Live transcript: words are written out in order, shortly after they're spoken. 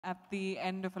at the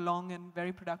end of a long and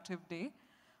very productive day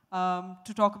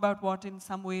to talk about what in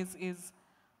some ways is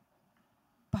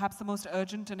perhaps the most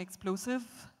urgent and explosive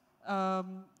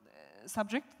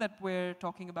subject that we're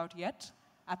talking about yet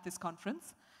at this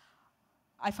conference.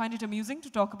 I find it amusing to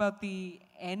talk about the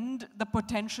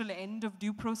potential end of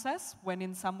due process, when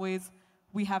in some ways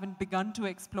we haven't begun to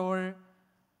explore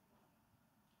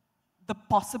the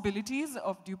possibilities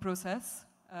of due process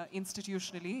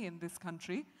institutionally in this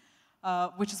country,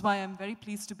 which is why I'm very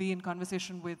pleased to be in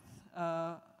conversation with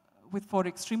four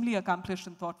extremely accomplished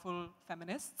and thoughtful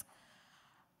feminists.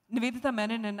 Nivedita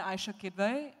Menon and Aisha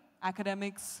Kidwai,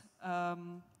 academics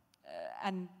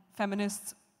and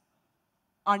feminists,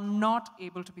 are not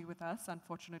able to be with us,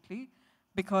 unfortunately,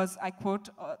 because, I quote,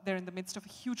 they're in the midst of a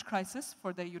huge crisis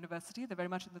for their university. They're very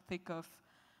much in the thick of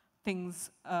things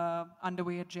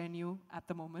underway at JNU at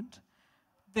the moment.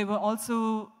 They were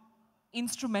also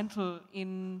instrumental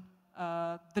in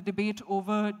the debate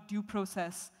over due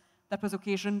process that was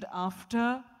occasioned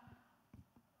after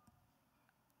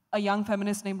a young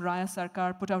feminist named Raya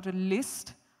Sarkar put out a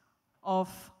list of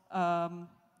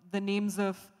the names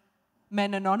of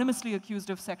men anonymously accused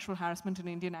of sexual harassment in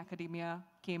Indian academia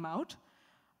came out.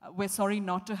 We're sorry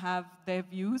not to have their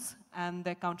views and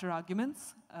their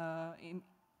counter-arguments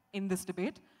in this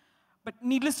debate. But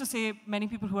needless to say, many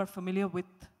people who are familiar with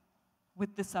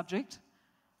this subject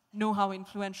know how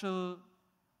influential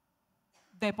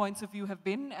their points of view have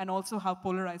been and also how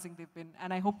polarizing they've been.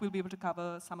 And I hope we'll be able to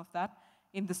cover some of that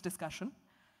in this discussion.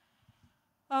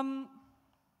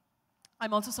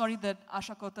 I'm also sorry that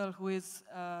Asha Kotal, who is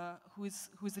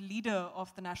a leader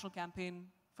of the National Campaign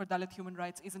for Dalit Human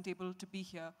Rights, isn't able to be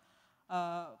here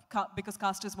because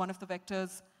caste is one of the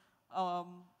vectors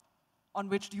on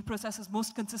which due process has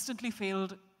most consistently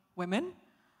failed women.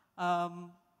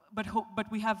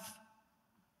 But we have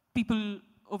people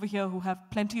over here who have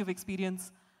plenty of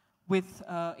experience with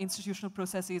institutional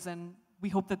processes, and we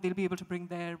hope that they'll be able to bring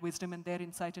their wisdom and their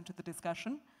insight into the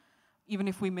discussion, even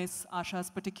if we miss Asha's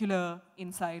particular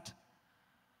insight.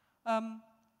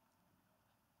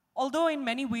 Although in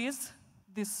many ways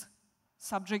this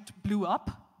subject blew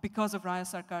up because of Raya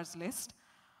Sarkar's list,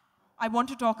 I want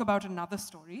to talk about another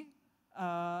story,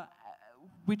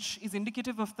 which is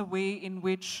indicative of the way in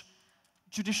which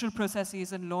judicial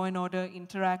processes and law and order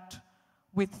interact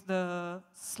with the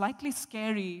slightly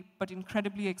scary but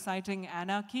incredibly exciting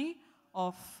anarchy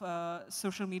of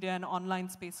social media and online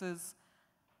spaces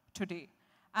today.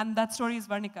 And that story is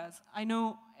Varnika's. I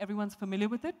know everyone's familiar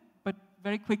with it, but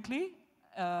very quickly,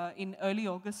 in early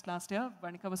August last year,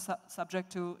 Varnika was subject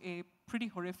to a pretty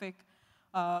horrific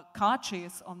car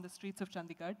chase on the streets of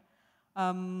Chandigarh.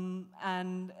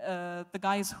 And the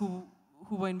guys who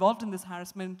were involved in this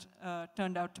harassment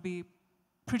turned out to be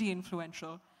pretty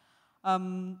influential.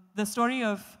 The story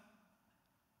of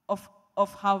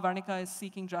how Varnika is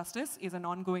seeking justice is an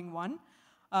ongoing one.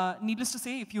 Needless to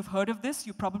say, if you've heard of this,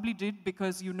 you probably did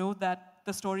because you know that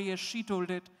the story as she told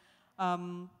it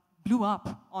blew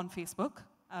up on Facebook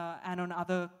and on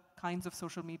other kinds of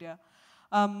social media.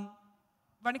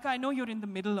 Varnika, I know you're in the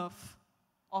middle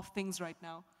of things right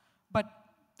now, but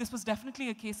this was definitely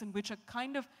a case in which a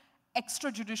kind of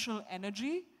extrajudicial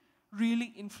energy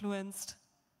really influenced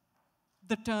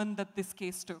the turn that this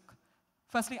case took.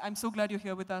 Firstly, I'm so glad you're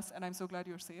here with us, and I'm so glad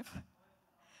you're safe.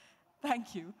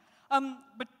 Thank you.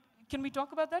 But can we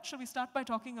talk about that? Shall we start by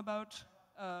talking about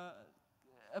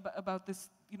this,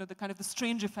 the kind of the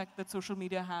strange effect that social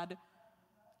media had,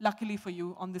 luckily for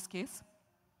you, on this case?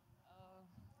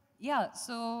 Yeah,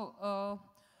 so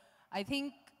I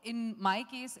think in my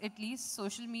case, at least,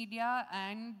 social media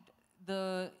and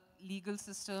the legal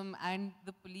system and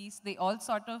the police, they all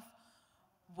sort of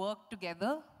work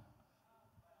together,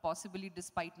 possibly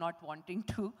despite not wanting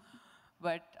to.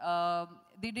 But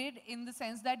they did, in the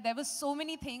sense that there were so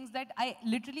many things that I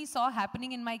literally saw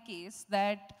happening in my case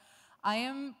that I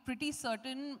am pretty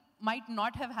certain might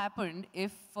not have happened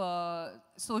if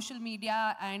social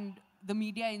media and the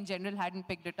media in general hadn't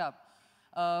picked it up.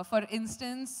 For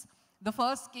instance, the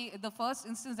first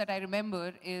instance that I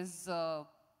remember is,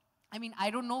 I mean,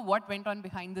 I don't know what went on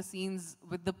behind the scenes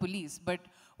with the police, but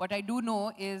what I do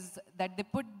know is that they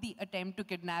put the attempt to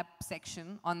kidnap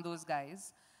section on those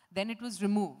guys. Then it was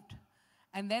removed.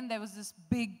 And then there was this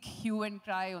big hue and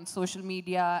cry on social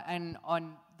media and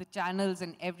on the channels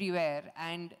and everywhere.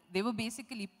 And they were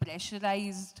basically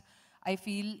pressurized, I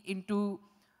feel, into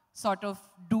sort of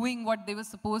doing what they were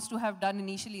supposed to have done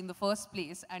initially in the first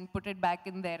place and put it back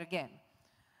in there again.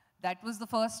 That was the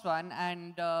first one.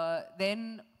 And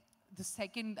then the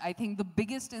second, I think the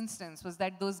biggest instance was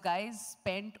that those guys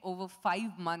spent over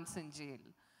 5 months in jail.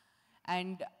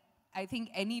 And I think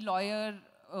any lawyer,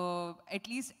 at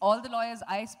least all the lawyers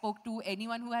I spoke to,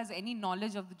 anyone who has any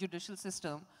knowledge of the judicial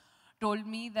system, told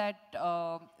me that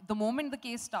the moment the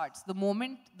case starts, the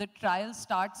moment the trial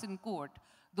starts in court,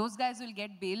 those guys will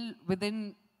get bail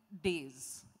within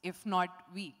days, if not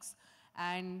weeks.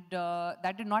 And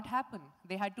that did not happen.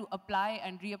 They had to apply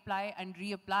and reapply and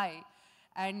reapply.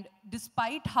 And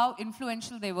despite how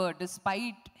influential they were,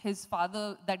 despite his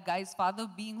father, that guy's father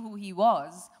being who he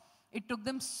was, it took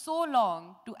them so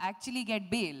long to actually get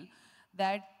bail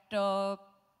that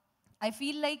I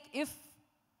feel like if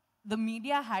the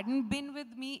media hadn't been with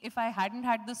me, if I hadn't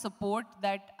had the support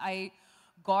that I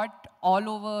got all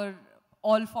over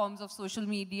all forms of social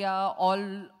media, all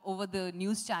over the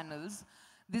news channels,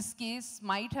 this case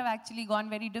might have actually gone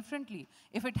very differently.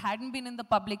 If it hadn't been in the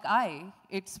public eye,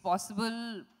 it's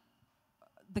possible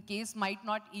the case might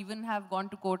not even have gone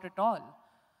to court at all.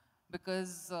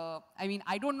 Because, I mean,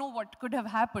 I don't know what could have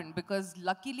happened, because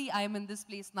luckily I am in this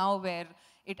place now where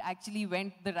it actually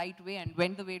went the right way and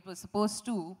went the way it was supposed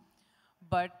to.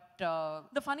 But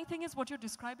the funny thing is, what you're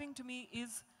describing to me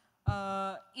is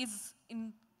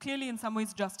clearly in some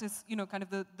ways justice, you know, kind of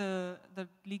the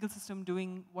legal system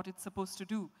doing what it's supposed to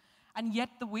do. And yet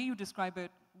the way you describe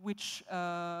it, which,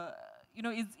 you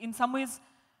know, is in some ways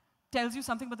tells you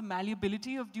something about the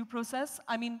malleability of due process.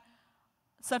 I mean,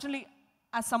 certainly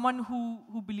as someone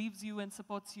who believes you and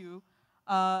supports you,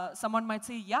 someone might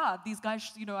say, yeah, these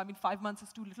guys, you know, I mean, 5 months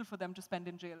is too little for them to spend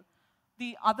in jail.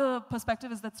 The other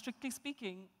perspective is that, strictly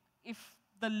speaking, if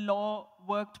the law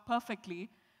worked perfectly,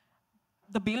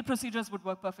 the bail procedures would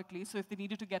work perfectly. So if they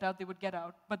needed to get out, they would get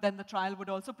out. But then the trial would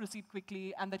also proceed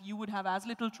quickly, and that you would have as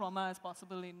little trauma as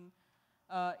possible in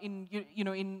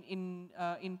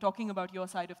talking about your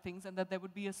side of things, and that there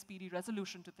would be a speedy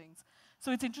resolution to things.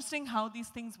 So it's interesting how these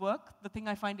things work. The thing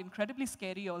I find incredibly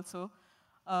scary also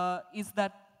is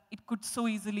that it could so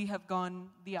easily have gone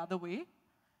the other way.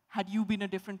 Had you been a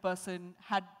different person,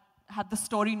 had the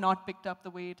story not picked up the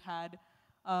way it had,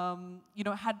 you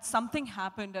know, had something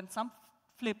happened and some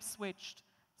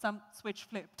switch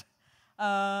flipped,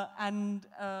 and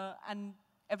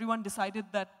everyone decided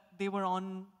that they were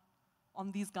on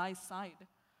these guys' side.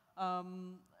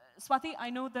 Swati, I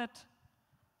know that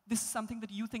this is something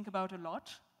that you think about a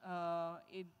lot,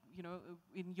 you know,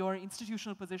 in your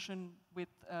institutional position with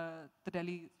the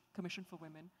Delhi Commission for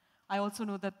Women. I also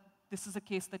know that this is a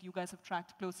case that you guys have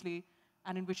tracked closely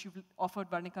and in which you've offered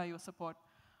Varnika your support.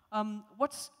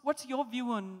 What's your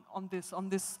view on this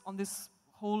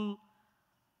whole,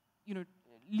 you know,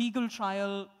 legal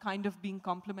trial kind of being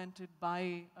complemented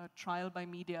by a trial by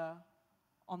media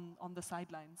on the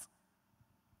sidelines?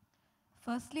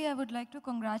 Firstly, I would like to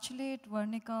congratulate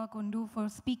Varnika, Kundu for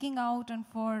speaking out and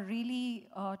for really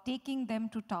taking them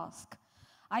to task.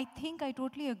 I think I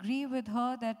totally agree with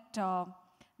her that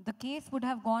the case would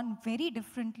have gone very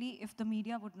differently if the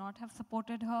media would not have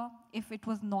supported her, if it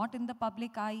was not in the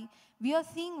public eye. We are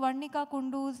seeing Varnika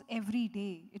Kundus every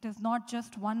day. It is not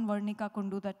just one Varnika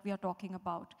Kundu that we are talking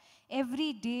about.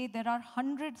 Every day there are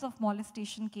hundreds of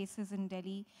molestation cases in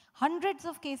Delhi, hundreds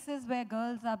of cases where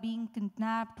girls are being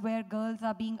kidnapped, where girls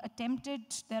are being attempted,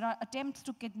 there are attempts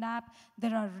to kidnap,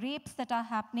 there are rapes that are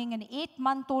happening. An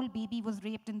 8-month-old baby was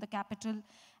raped in the capital,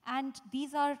 and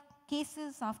these are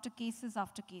cases after cases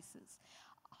after cases.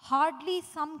 Hardly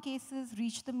some cases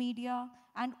reach the media,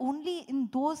 and only in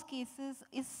those cases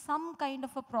is some kind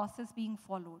of a process being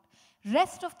followed.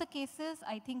 Rest of the cases,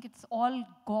 I think it's all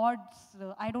God's,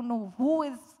 I don't know who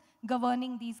is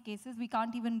governing these cases. We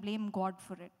can't even blame God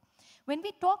for it. When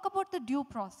we talk about the due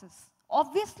process,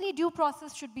 obviously due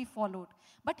process should be followed.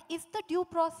 But is the due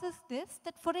process this,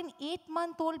 that for an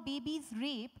 8-month-old baby's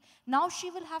rape, now she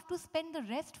will have to spend the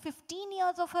rest 15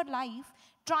 years of her life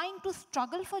trying to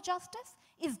struggle for justice?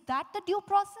 Is that the due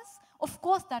process? Of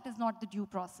course, that is not the due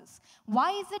process.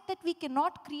 Why is it that we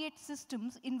cannot create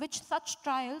systems in which such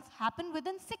trials happen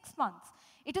within 6 months?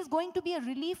 It is going to be a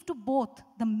relief to both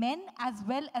the men as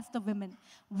well as the women.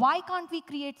 Why can't we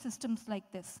create systems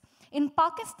like this? In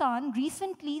Pakistan,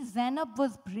 recently, Zainab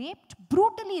was raped,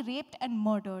 brutally raped and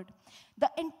murdered.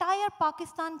 The entire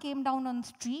Pakistan came down on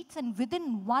streets, and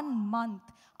within 1 month,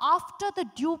 after the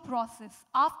due process,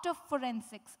 after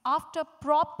forensics, after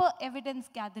proper evidence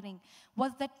gathering,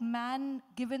 was that man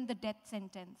given the death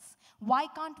sentence. Why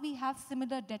can't we have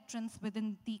similar deterrence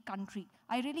within the country?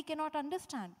 I really cannot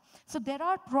understand. So there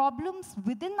are problems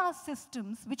within our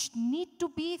systems which need to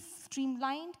be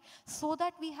streamlined so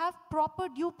that we have proper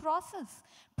due process.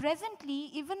 Presently,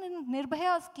 even in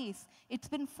Nirbhaya's case, it's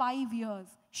been 5 years.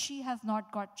 She has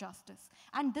not got justice.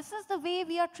 And this is the way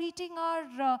we are treating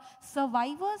our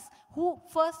survivors survivors who,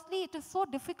 firstly, it is so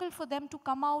difficult for them to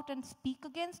come out and speak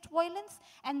against violence,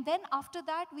 and then after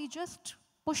that, we just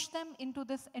push them into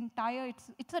this entire,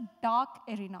 it's a dark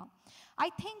arena. I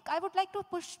think I would like to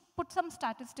put some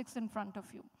statistics in front of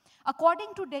you.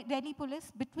 According to Delhi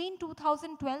Police, between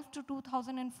 2012 to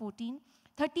 2014,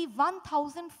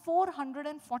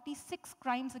 31,446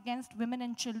 crimes against women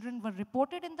and children were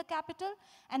reported in the capital,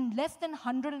 and less than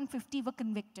 150 were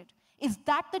convicted. Is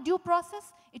that the due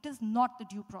process? It is not the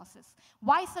due process.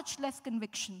 Why such less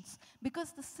convictions?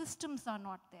 Because the systems are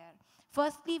not there.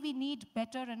 Firstly, we need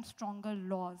better and stronger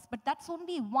laws, but that's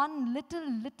only one little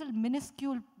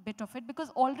minuscule bit of it, because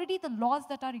already the laws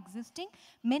that are existing,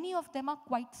 many of them are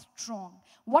quite strong.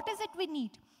 What is it we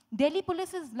need? Delhi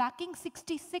Police is lacking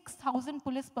 66,000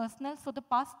 police personnel for the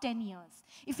past 10 years.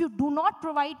 If you do not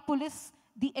provide police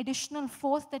the additional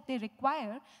force that they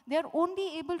require, they're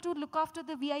only able to look after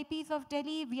the VIPs of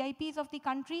Delhi, VIPs of the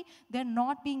country. They're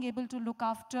not being able to look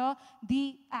after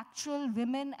the actual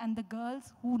women and the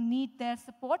girls who need their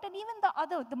support, and even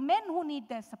the men who need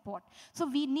their support. So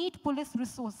we need police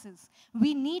resources.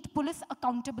 We need police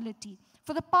accountability.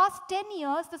 For the past 10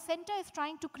 years, the center is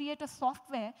trying to create a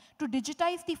software to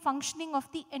digitize the functioning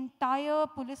of the entire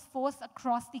police force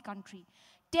across the country.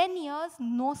 10 years,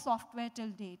 no software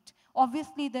till date.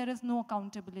 Obviously, there is no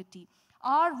accountability.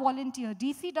 Our volunteer,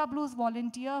 DCW's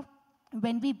volunteer,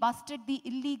 when we busted the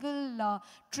illegal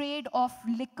trade of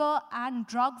liquor and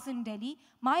drugs in Delhi,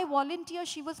 my volunteer,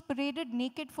 she was paraded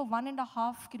naked for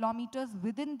 1.5 kilometers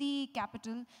within the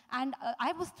capital, and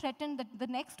I was threatened that the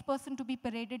next person to be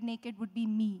paraded naked would be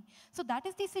me. So that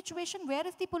is the situation. Where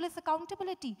is the police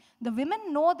accountability? The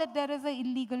women know that there is an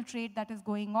illegal trade that is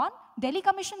going on. Delhi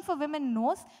Commission for Women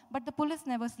knows, but the police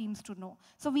never seems to know.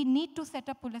 So we need to set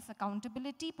up police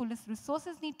accountability. Police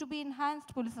resources need to be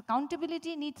enhanced. Police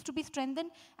accountability needs to be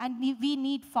strengthened, and we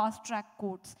need fast-track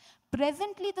courts.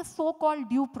 Presently, the so-called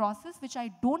due process, which I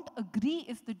don't agree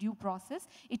is the due process,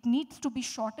 it needs to be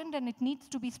shortened and it needs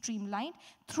to be streamlined.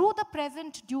 Through the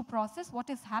present due process, what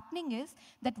is happening is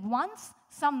that once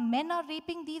some men are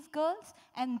raping these girls,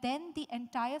 and then the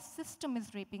entire system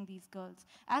is raping these girls.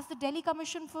 As the Delhi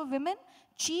Commission for Women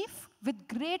chief, with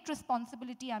great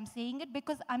responsibility, I'm saying it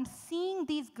because I'm seeing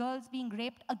these girls being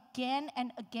raped again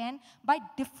and again by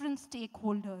different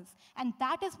stakeholders. And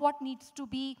that is what needs to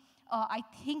be I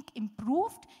think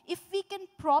improved. If we can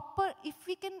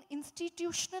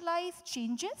institutionalize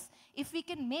changes, if we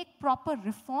can make proper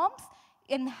reforms,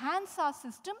 enhance our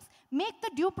systems, make the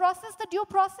due process the due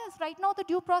process. Right now, the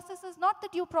due process is not the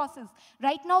due process.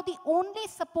 Right now, the only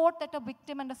support that a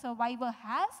victim and a survivor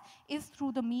has is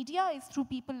through the media, is through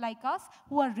people like us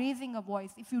who are raising a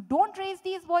voice. If you don't raise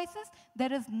these voices,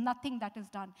 there is nothing that is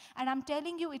done. And I'm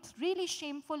telling you, it's really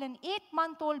shameful. An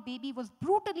 8-month-old baby was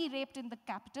brutally raped in the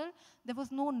capital. There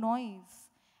was no noise.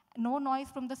 No noise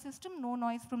from the system, no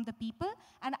noise from the people.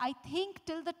 And I think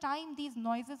till the time these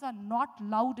noises are not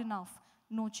loud enough,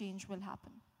 no change will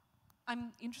happen.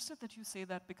 I'm interested that you say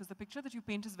that, because the picture that you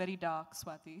paint is very dark,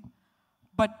 Swati.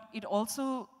 But it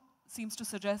also seems to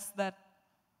suggest that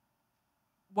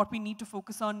what we need to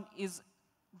focus on is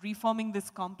reforming this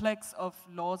complex of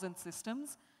laws and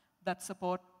systems that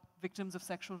support victims of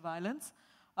sexual violence.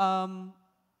 And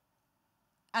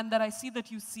that I see that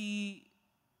you see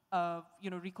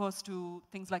recourse to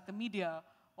things like the media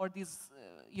or these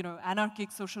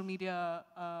anarchic social media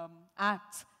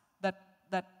acts that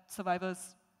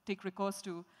survivors take recourse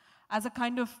to as a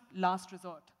kind of last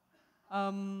resort.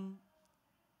 I'm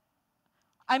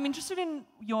interested in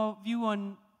your view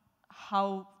on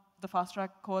how the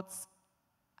fast-track courts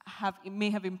may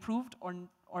have improved or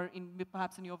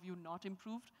perhaps in your view not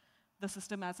improved the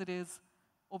system as it is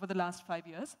over the last 5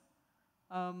 years.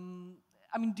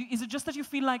 Is it just that you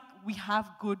feel like we have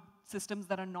good systems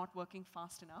that are not working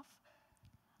fast enough?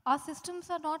 Our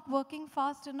systems are not working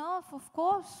fast enough, of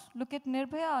course. Look at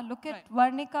Nirbhaya, look at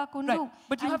Varnika, Kundu. Right.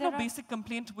 But you have no basic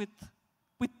complaint with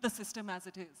the system as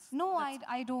it is. No,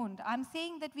 I don't. I'm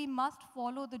saying that we must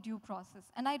follow the due process.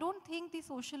 And I don't think the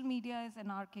social media is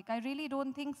anarchic. I really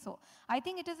don't think so. I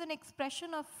think it is an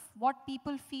expression of what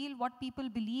people feel, what people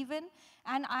believe in.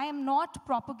 And I am not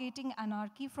propagating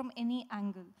anarchy from any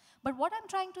angle. But what I'm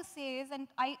trying to say is, and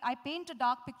I paint a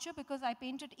dark picture because I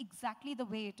paint it exactly the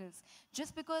way it is.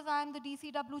 Just because I'm the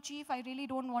DCW chief, I really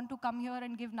don't want to come here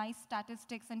and give nice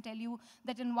statistics and tell you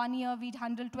that in 1 year we'd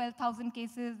handled 12,000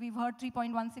 cases, we've heard 3.5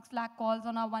 1.16 lakh calls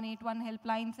on our 181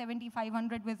 helpline,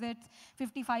 7,500 visits,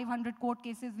 5,500 court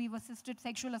cases. We've assisted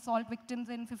sexual assault victims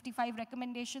in 55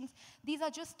 recommendations. These are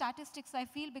just statistics, I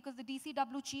feel, because the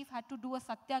DCW chief had to do a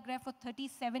satyagraha for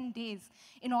 37 days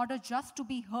in order just to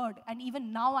be heard. And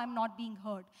even now, I'm not being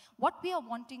heard. What we are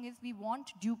wanting is we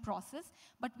want due process,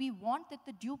 but we want that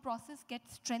the due process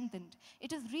gets strengthened.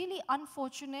 It is really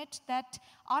unfortunate that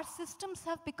our systems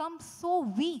have become so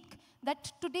weak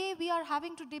that today we are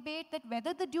having to debate that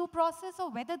whether the due process or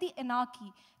whether the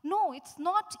anarchy. No, it's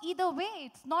not either way.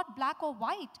 It's not black or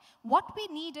white. What we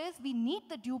need is, we need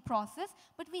the due process,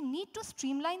 but we need to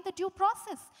streamline the due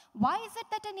process. Why is it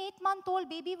that an 8-month-old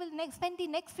baby will spend the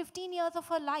next 15 years of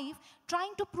her life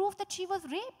trying to prove that she was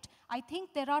raped? I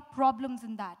think there are problems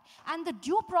in that. And the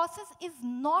due process is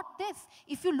not this.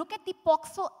 If you look at the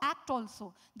POCSO Act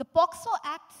also, the POCSO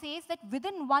Act says that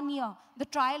within 1 year, the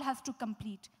trial has to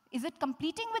complete. Is it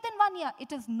completing within 1 year?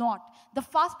 It is not. The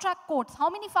fast-track courts, how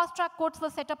many fast-track courts were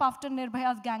set up after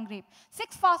Nirbhaya's gang rape?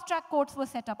 6 fast-track courts were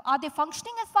set up. Are they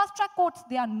functioning as fast-track courts?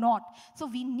 They are not. So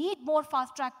we need more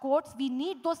fast-track courts. We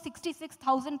need those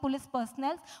 66,000 police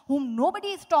personnel whom nobody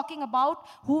is talking about,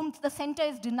 whom the center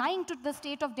is denying to the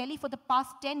state of Delhi for the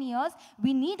past 10 years.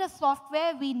 We need a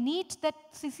software. We need that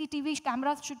CCTV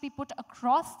cameras should be put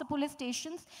across the police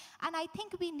stations. And I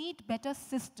think we need better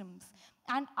systems.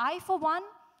 And I, for one,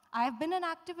 I have been an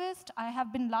activist. I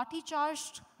have been lathi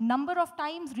charged number of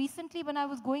times. Recently, when I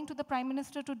was going to the Prime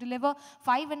Minister to deliver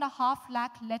 5.5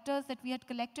 lakh letters that we had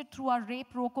collected through our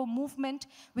Rape Roko movement,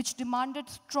 which demanded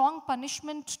strong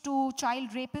punishment to child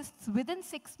rapists within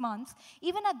 6 months.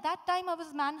 Even at that time, I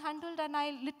was manhandled and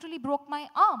I literally broke my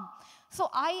arm. So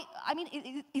I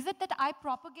mean, is it that I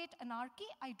propagate anarchy?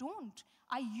 I don't.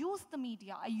 I use the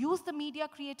media. I use the media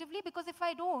creatively, because if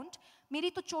I don't, मेरी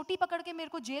तो चोटी पकड़ के मेरे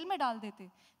को jail में डाल देते.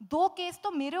 2 केस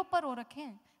तो मेरे ऊपर हो रखे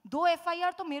हैं. 2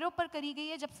 FIR तो मेरे ऊपर करी गई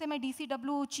है जब से मैं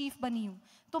DCW चीफ बनी हूँ.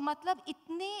 तो मतलब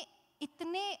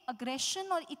इतने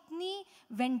aggression और इतनी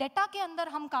vendetta के अंदर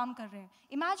हम काम कर रहे हैं.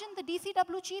 Imagine the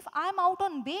DCW chief, I am out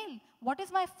on bail. What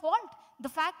is my fault? The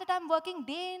fact that I'm working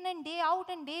day in and day out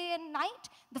and day and night.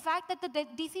 The fact that the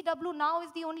DCW now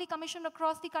is the only commission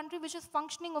across the country which is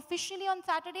functioning officially on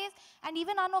Saturdays and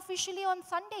even unofficially on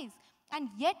Sundays. And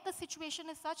yet the situation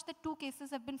is such that 2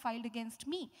 cases have been filed against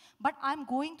me. But I'm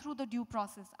going through the due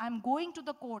process. I'm going to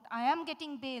the court. I am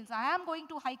getting bails. I am going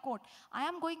to High Court. I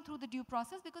am going through the due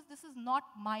process because this is not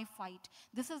my fight.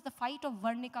 This is the fight of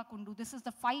Varnika Kundu. This is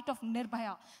the fight of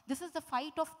Nirbhaya. This is the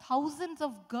fight of thousands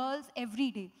of girls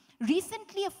every day.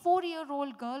 Recently, a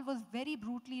 4-year-old girl was very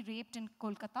brutally raped in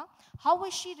Kolkata. How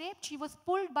was she raped? She was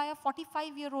pulled by a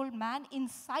 45-year-old man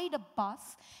inside a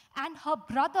bus, and her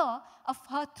brother,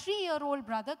 her 3-year-old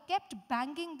brother, kept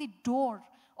banging the door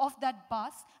of that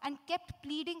bus and kept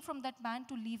pleading from that man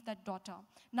to leave that daughter.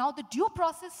 Now the due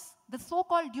process, the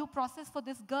so-called due process for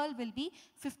this girl will be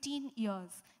 15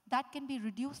 years. That can be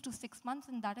reduced to 6 months,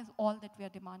 and that is all that we are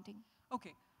demanding.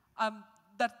 Okay.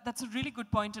 That's a really good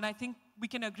point, and I think we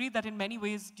can agree that in many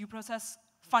ways due process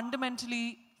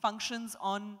fundamentally functions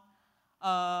on,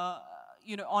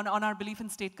 on our belief in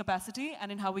state capacity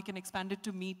and in how we can expand it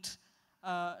to meet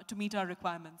our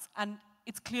requirements. And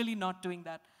it's clearly not doing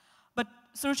that. But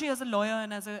Suruchi, as a lawyer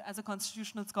and as a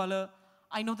constitutional scholar,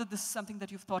 I know that this is something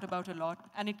that you've thought about a lot,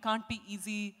 and it can't be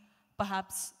easy,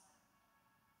 perhaps,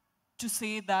 to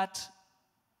say that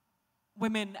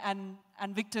women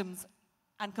and victims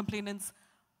and complainants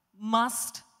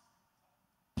must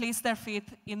place their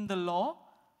faith in the law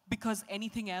because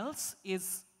anything else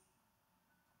is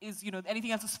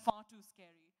anything else is far too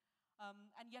scary.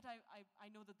 And yet I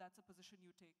know that that's a position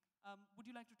you take. Would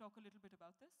you like to talk a little bit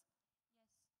about this? Yes.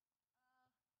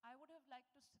 I would have liked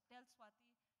to tell Swati,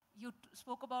 you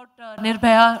spoke about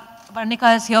Nirbhaya.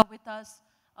 Varnika is here with us.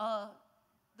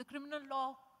 The criminal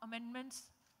law amendments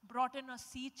brought in a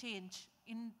sea change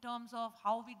in terms of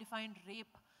how we defined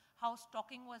rape, how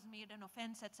stalking was made an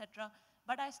offense, etc.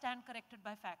 But I stand corrected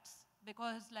by facts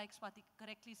because, like Swati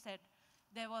correctly said,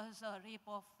 there was a rape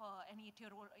of an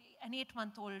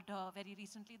 8-month-old very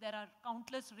recently. There are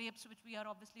countless rapes which we are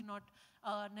obviously not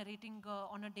narrating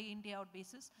on a day-in, day-out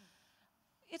basis.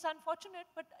 It's unfortunate,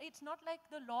 but it's not like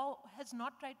the law has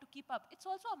not tried to keep up. It's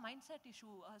also a mindset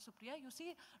issue, Supriya. You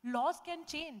see, laws can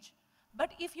change.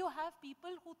 But if you have people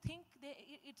who think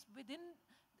it's within,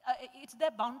 it's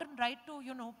their bounden right to,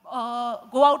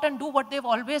 go out and do what they've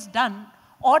always done,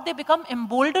 or they become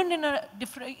emboldened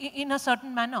in a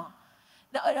certain manner.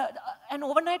 An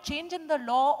overnight change in the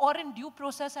law or in due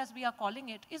process, as we are calling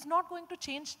it, is not going to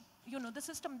change, the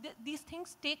system. These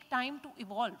things take time to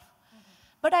evolve.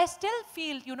 But I still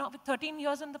feel, with 13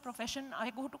 years in the profession, I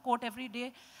go to court every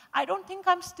day. I don't think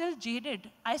I'm still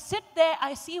jaded. I sit there,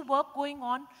 I see work going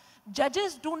on.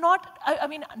 Judges do not, I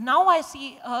mean, now I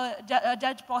see a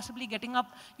judge possibly getting up,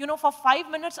 for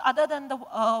 5 minutes other than the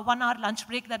 1 hour lunch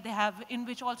break that they have, in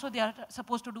which also they are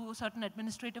supposed to do certain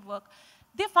administrative work.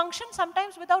 They function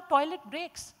sometimes without toilet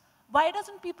breaks. Why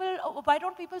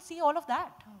don't people see all of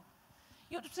that?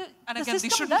 And again, they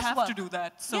shouldn't have to do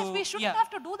that. So, yes, we shouldn't have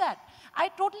to do that. I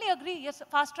totally agree. Yes,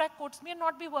 fast-track courts may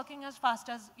not be working as fast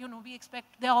as we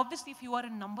expect. They're obviously fewer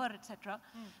in number, etc.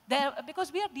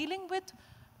 Because we are dealing with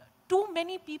too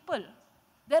many people.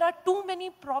 There are too many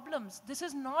problems. This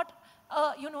is not,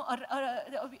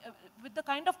 with the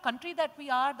kind of country that we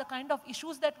are, the kind of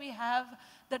issues that we have,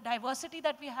 the diversity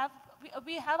that we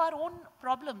have our own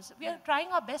problems. We are trying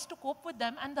our best to cope with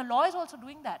them, and the law is also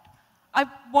doing that. I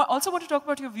also want to talk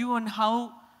about your view on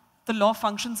how the law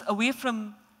functions away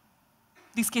from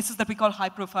these cases that we call high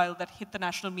profile, that hit the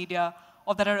national media,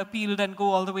 or that are appealed and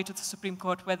go all the way to the Supreme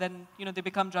Court, where then they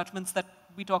become judgments that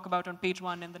we talk about on page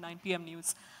 1 in the 9 p.m.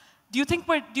 news. Do you think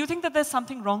that there's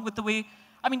something wrong with the way,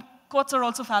 I mean, courts are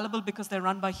also fallible because they're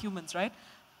run by humans, right?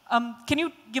 Can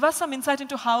you give us some insight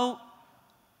into how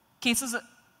cases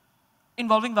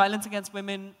involving violence against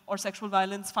women or sexual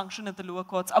violence function at the lower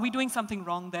courts? Are we doing something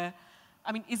wrong there?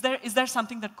 I mean, is there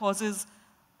something that causes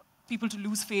people to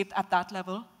lose faith at that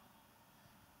level?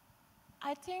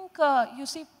 I think, you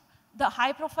see, the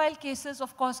high-profile cases,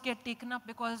 of course, get taken up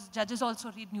because judges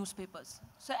also read newspapers.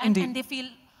 So, and they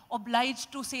feel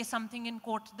obliged to say something in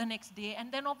court the next day.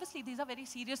 And then, obviously, these are very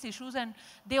serious issues, and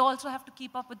they also have to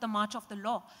keep up with the march of the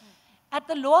law. At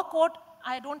the lower court,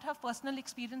 I don't have personal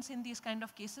experience in these kind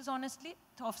of cases, honestly,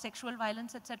 of sexual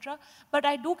violence, etc. But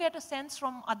I do get a sense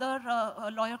from other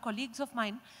lawyer colleagues of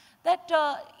mine that,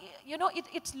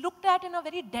 it's looked at in a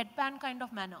very deadpan kind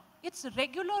of manner. It's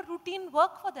regular routine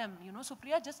work for them,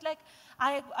 Supriya, just like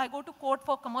I go to court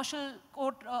for commercial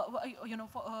court, to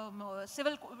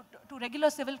regular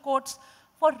civil courts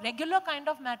for regular kind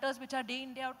of matters which are day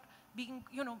in, day out being,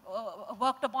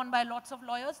 worked upon by lots of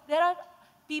lawyers. There are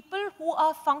people who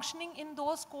are functioning in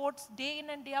those courts day in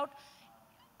and day out.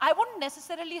 I wouldn't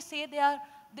necessarily say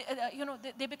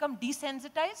they become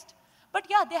desensitized, but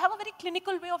yeah, they have a very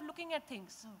clinical way of looking at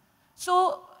things.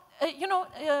 So,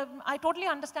 I totally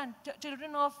understand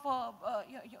children of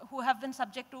who have been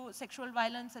subject to sexual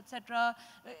violence, etc.,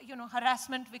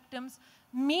 harassment victims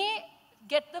may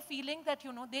get the feeling that,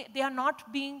 they are not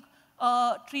being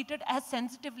treated as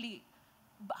sensitively.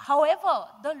 However,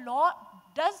 the law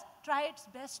does try its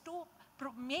best to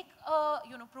make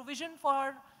provision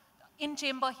for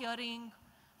in-chamber hearing,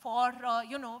 for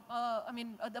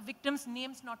the victims'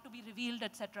 names not to be revealed,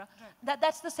 etc. Right.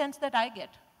 That's the sense that I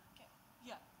get. Okay.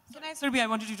 Yeah. Surabhi, I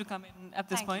wanted you to come in at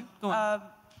this point. Go on.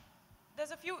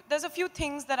 There's a few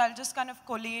things that I'll just kind of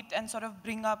collate and sort of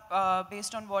bring up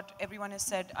based on what everyone has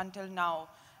said until now.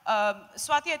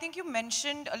 Swati, I think you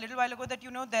mentioned a little while ago that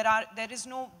there is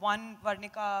no one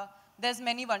Varnika. There's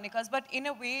many Varnikas, but in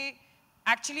a way,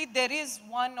 actually there is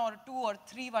 1 or 2 or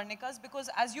 3 Varnikas, because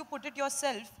as you put it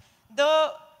yourself,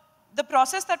 the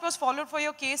process that was followed for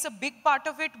your case, a big part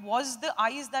of it was the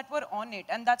eyes that were on it.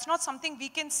 And that's not something we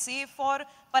can say for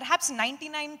perhaps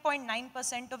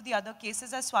 99.9% of the other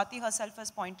cases, as Swati herself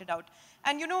has pointed out.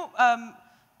 And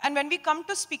and when we come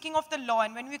to speaking of the law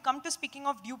and when we come to speaking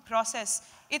of due process,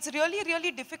 it's really, really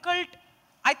difficult.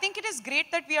 I think it is great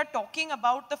that we are talking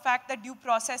about the fact that due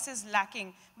process is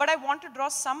lacking, but I want to draw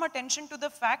some attention to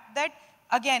the fact that,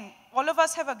 again, all of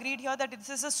us have agreed here that this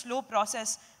is a slow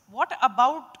process. What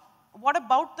about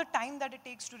the time that it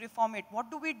takes to reform it?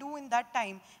 What do we do in that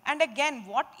time? And again,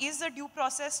 what is a due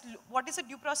process? What is a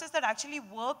due process that actually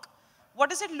works? What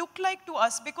does it look like to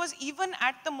us? Because even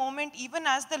at the moment, even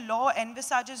as the law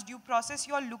envisages due process,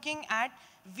 you are looking at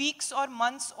weeks or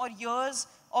months or years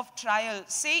of trial.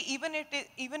 Say even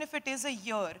if it is a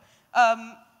year.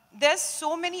 There's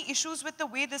so many issues with the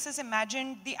way this is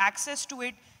imagined, the access to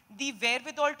it, the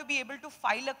wherewithal to be able to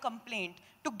file a complaint,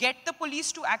 to get the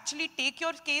police to actually take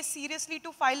your case seriously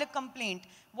to file a complaint.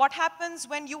 What happens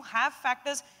when you have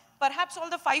factors? Perhaps all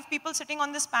the 5 people sitting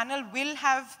on this panel will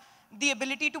have the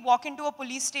ability to walk into a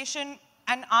police station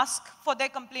and ask for their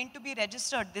complaint to be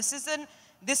registered. This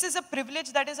is a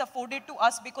privilege that is afforded to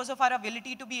us because of our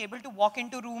ability to be able to walk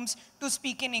into rooms, to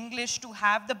speak in English, to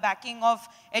have the backing of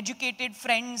educated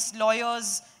friends,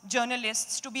 lawyers,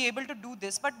 journalists, to be able to do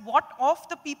this. But what of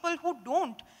the people who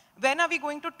don't? When are we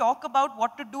going to talk about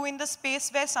what to do in the space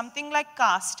where something like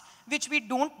caste, which we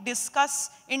don't discuss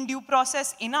in due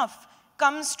process enough,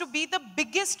 comes to be the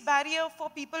biggest barrier for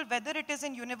people, whether it is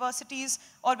in universities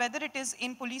or whether it is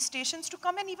in police stations, to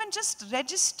come and even just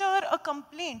register a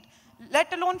complaint,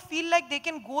 let alone feel like they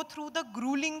can go through the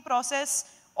grueling process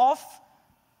of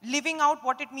living out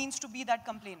what it means to be that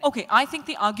complainant. Okay, I think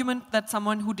the argument that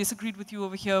someone who disagreed with you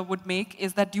over here would make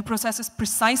is that due process is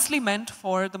precisely meant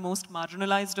for the most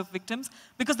marginalized of victims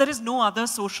because there is no other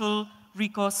social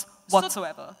recourse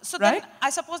whatsoever. So right? then I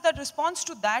suppose that response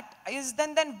to that is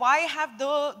then why have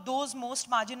those most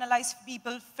marginalized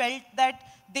people felt that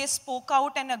they spoke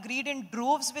out and agreed in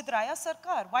droves with Raya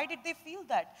Sarkar? Why did they feel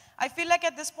that? I feel like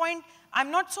at this point, I'm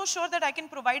not so sure that I can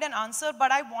provide an answer,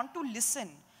 but I want to listen.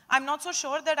 I'm not so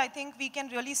sure that I think we can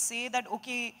really say that,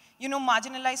 okay, you know,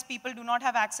 marginalized people do not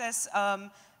have access.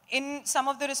 In some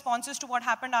of the responses to what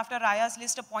happened after Raya's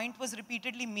list, a point was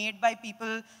repeatedly made by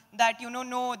people that, you know,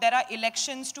 no, there are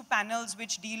elections to panels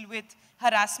which deal with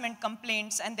harassment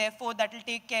complaints, and therefore that will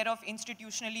take care of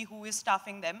institutionally who is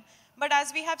staffing them. But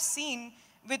as we have seen,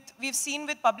 we've seen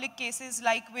with public cases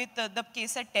like with the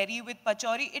case at Terry with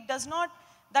Pachori,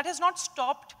 that has not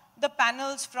stopped the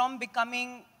panels from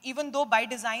becoming, even though by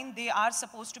design they are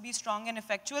supposed to be strong and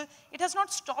effectual, it has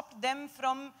not stopped them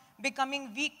from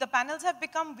becoming weak. The panels have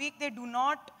become weak. They do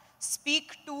not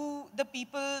speak to the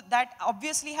people that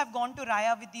obviously have gone to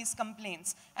Raya with these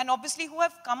complaints, and obviously who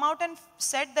have come out and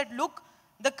said that, look,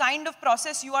 the kind of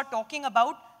process you are talking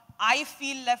about, I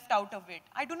feel left out of it.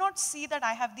 I do not see that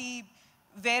I have the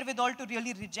wherewithal to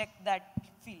really reject that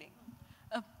feeling.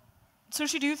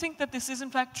 Suruchi, do you think that this is in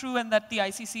fact true and that the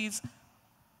ICCs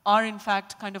are in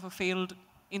fact kind of a failed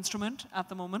instrument at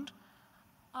the moment?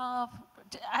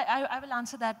 I will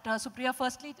answer that, Supriya.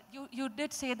 Firstly, you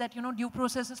did say that, you know, due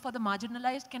process is for the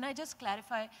marginalized. Can I just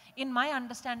clarify? In my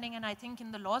understanding, and I think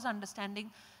in the law's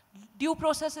understanding, due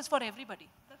process is for everybody.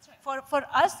 That's right. For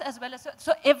us as well as,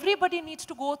 so everybody needs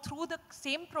to go through the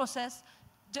same process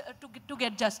to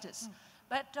get justice.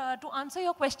 But to answer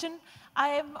your question, I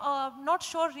am not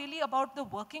sure really about the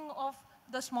working of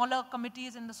the smaller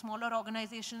committees and the smaller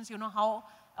organizations, you know, how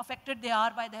affected they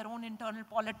are by their own internal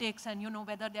politics and, you know,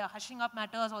 whether they are hushing up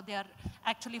matters or they are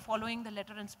actually following the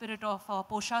letter and spirit of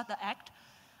POSHA, the act.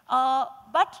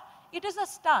 But it is a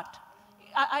start.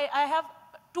 I have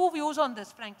two views on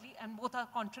this, frankly, and both are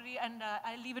contrary, and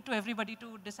I leave it to everybody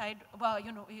to decide,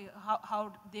 you know,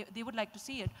 how they would like to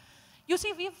see it. You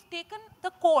see, we've taken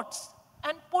the courts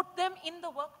and put them in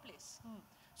the workplace.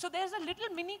 So there's a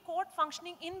little mini court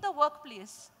functioning in the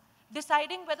workplace,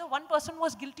 deciding whether one person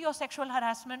was guilty of sexual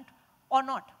harassment or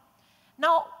not.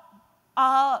 Now,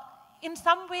 in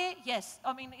some way, yes,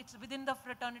 I mean, it's within the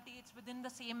fraternity, it's within the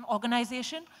same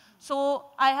organization. So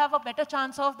I have a better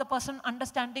chance of the person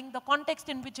understanding the context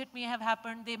in which it may have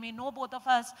happened. They may know both of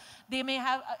us. They may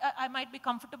have, I might be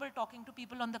comfortable talking to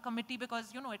people on the committee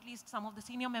because, you know, at least some of the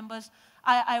senior members,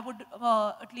 I would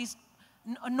at least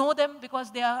know them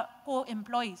because they are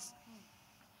co-employees.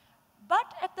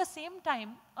 But at the same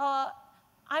time,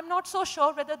 I'm not so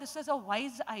sure whether this is a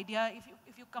wise idea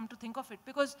if you come to think of it,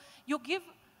 because you give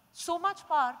so much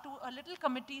power to a little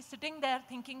committee sitting there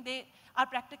thinking they are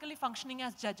practically functioning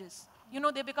as judges. You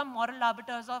know, they become moral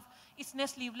arbiters of, इसने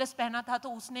sleeveless पहना था तो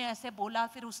उसने ऐसे बोला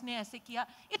फिर उसने ऐसे किया.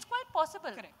 It's quite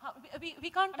possible. Correct. We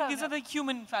can't. These are the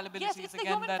human fallibilities. Yes, it's the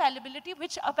again, human fallibility,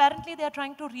 which apparently they are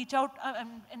trying to reach out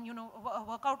and you know,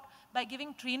 work out by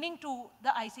giving training to the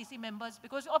ICC members,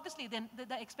 because obviously then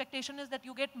the expectation is that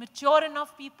you get mature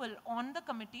enough people on the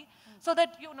committee so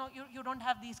that, you know, you don't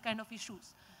have these kind of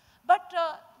issues. But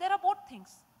there are both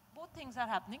things. Both things are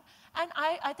happening. And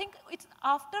I think it's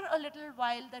after a little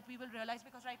while that we will realize,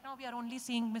 because right now we are only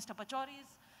seeing Mr. Pachori's,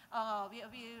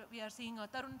 we are seeing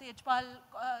Tarun Tejpal,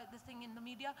 this thing in the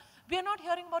media. We are not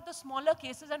hearing about the smaller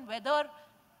cases and whether,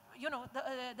 you know,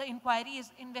 the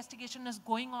investigation is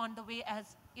going on the way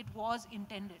as it was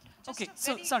intended. Okay,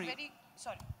 so sorry.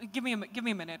 Give me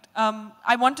a minute.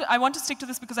 I want to stick to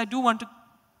this because I do want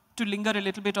to linger a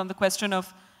little bit on the question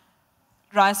of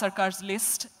Raya Sarkar's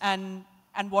list and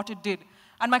what it did.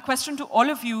 And my question to all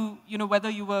of you, you know, whether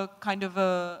you were kind of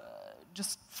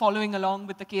just following along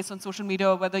with the case on social media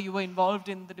or whether you were involved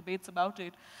in the debates about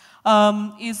it,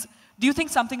 is do you think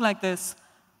something like this,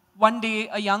 one day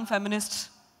a young feminist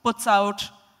puts out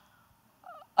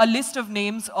a list of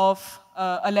names of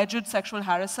alleged sexual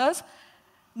harassers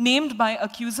named by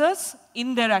accusers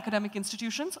in their academic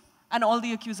institutions, and all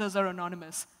the accusers are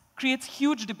anonymous, creates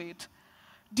huge debate.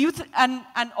 Do you and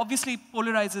obviously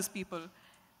polarizes people.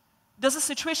 Does a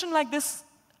situation like this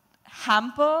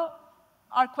hamper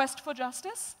our quest for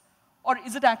justice? Or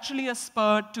is it actually a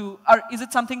spur to, or is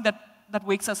it something that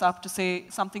wakes us up to say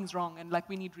something's wrong and like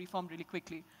we need reform really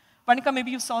quickly? Varnika,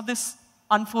 maybe you saw this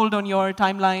unfold on your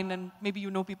timeline, and maybe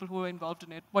you know people who are involved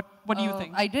in it. What do you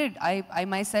think? I did. I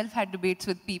myself had debates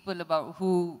with people about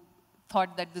who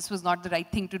thought that this was not the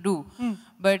right thing to do.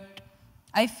 But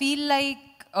I feel like,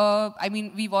 I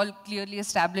mean, we've all clearly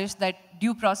established that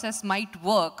due process might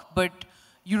work, but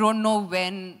you don't know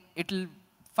when it'll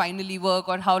finally work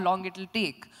or how long it'll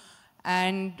take.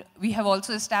 And we have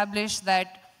also established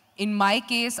that in my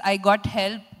case, I got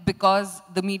help because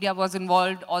the media was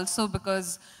involved, also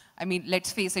because, I mean,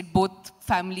 let's face it, both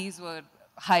families were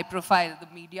high profile. The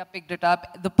media picked it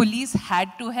up. The police had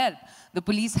to help. The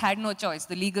police had no choice.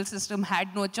 The legal system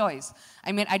had no choice.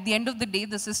 I mean, at the end of the day,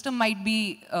 the system might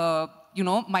be,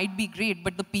 might be great,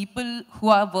 but the people who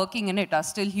are working in it are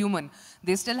still human.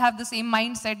 They still have the same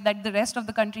mindset that the rest of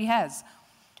the country has.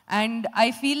 And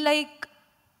I feel like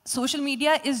social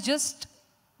media is just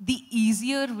the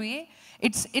easier way.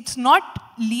 It's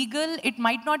not legal. It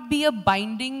might not be a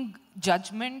binding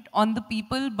judgment on the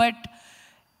people, but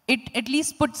it at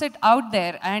least puts it out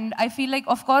there. And I feel like,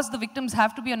 of course, the victims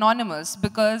have to be anonymous,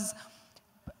 because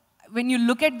when you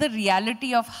look at the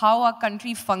reality of how our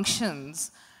country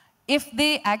functions, if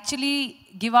they actually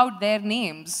give out their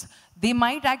names, they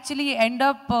might actually end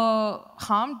up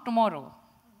harmed tomorrow.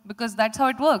 Because that's how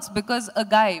it works. Because a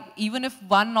guy, even if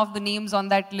one of the names on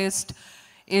that list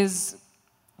is,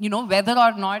 whether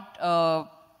or not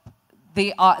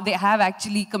they have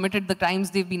actually committed the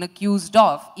crimes they've been accused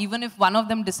of, even if one of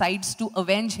them decides to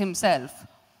avenge himself,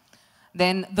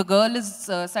 then the girl is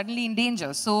suddenly in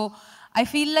danger. So I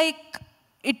feel like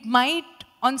it might,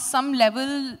 on some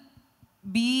level,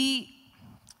 be,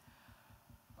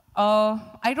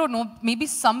 I don't know, maybe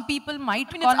some people might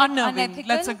call it's it unnerving.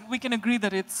 unethical. We can agree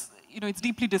that it's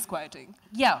deeply disquieting.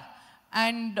 Yeah.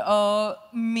 And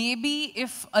maybe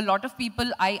if a lot of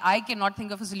people, I cannot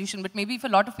think of a solution, but maybe if a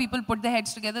lot of people put their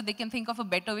heads together, they can think of a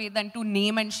better way than to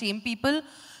name and shame people.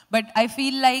 But I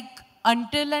feel like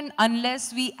until and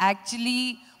unless we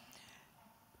actually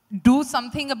do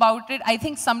something about it, I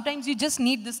think sometimes you just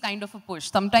need this kind of a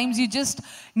push. Sometimes you just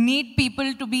need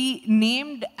people to be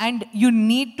named, and you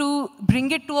need to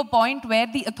bring it to a point where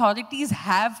the authorities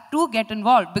have to get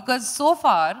involved. Because so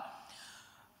far,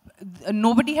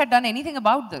 nobody had done anything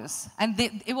about this. And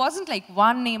it wasn't like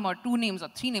one name or two names or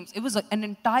three names. It was an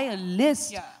entire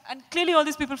list. Yeah, and clearly all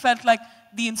these people felt like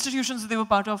the institutions that they were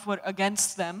part of were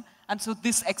against them. And so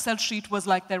this Excel sheet was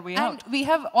like their way out. And we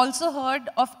have also heard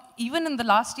of, even in the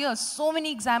last year, so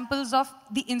many examples of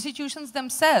the institutions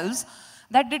themselves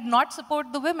that did not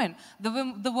support the women.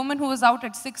 The woman who was out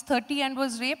at 6:30 and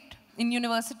was raped in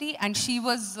university, and she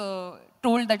was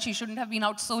told that she shouldn't have been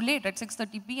out so late at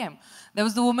 6:30 p.m. There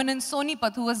was the woman in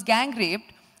Sonipat who was gang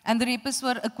raped, and the rapists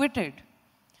were acquitted.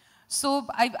 So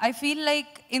I feel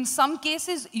like in some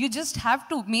cases you just have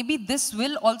to. Maybe this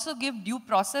will also give due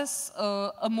process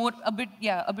a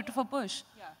bit of a push.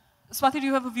 Yeah. Swati, do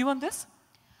you have a view on this?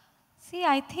 See,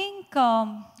 I think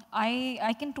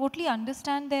I can totally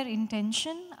understand their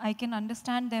intention. I can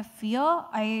understand their fear.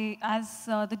 As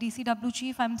the DCW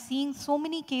chief, I'm seeing so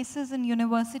many cases in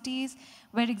universities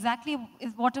where exactly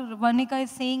what Varnika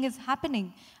is saying is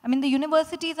happening. I mean, the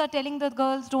universities are telling the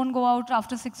girls don't go out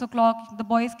after 6 o'clock. The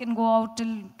boys can go out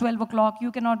till 12 o'clock. You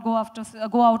cannot go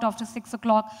out after 6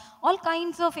 o'clock. All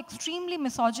kinds of extremely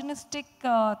misogynistic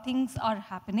things are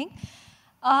happening.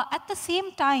 At the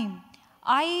same time,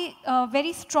 I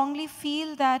very strongly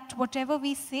feel that whatever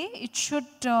we say, it should,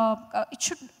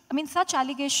 I mean, such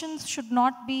allegations should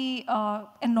not be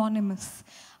anonymous.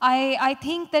 I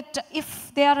think that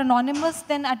if they are anonymous,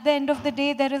 then at the end of the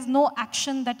day, there is no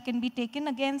action that can be taken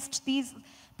against these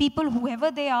people,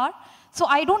 whoever they are. So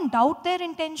I don't doubt their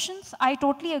intentions. I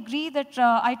totally agree that,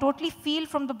 I totally feel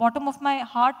from the bottom of my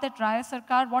heart that Raya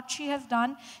Sarkar, what she has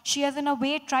done, she has in a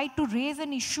way tried to raise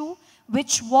an issue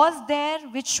which was there,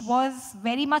 which was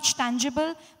very much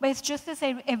tangible, but it's just as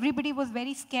everybody was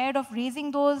very scared of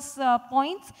raising those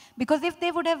points, because if they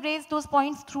would have raised those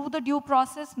points through the due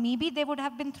process, maybe they would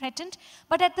have been threatened.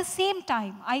 But at the same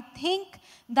time, I think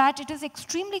that it is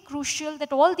extremely crucial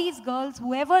that all these girls,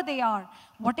 whoever they are,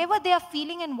 whatever they are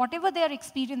feeling and whatever they are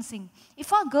experiencing,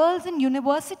 if our girls in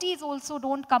universities also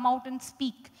don't come out and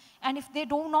speak, and if they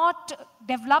do not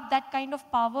develop that kind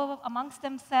of power amongst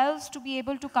themselves to be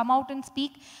able to come out and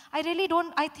speak, I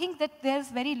think that there's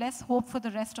very less hope for the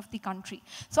rest of the country.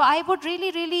 So I would really,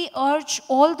 really urge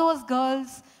all those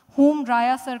girls whom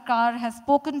Raya Sarkar has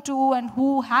spoken to and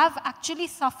who have actually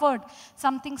suffered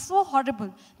something so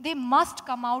horrible, they must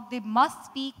come out, they must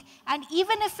speak, and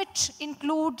even if it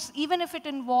includes, even if it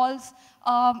involves,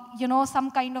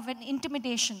 some kind of an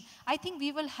intimidation, I think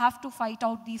we will have to fight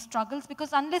out these struggles,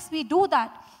 because unless we do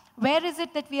that, Where is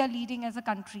it that we are leading as a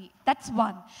country? That's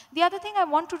one. The other thing I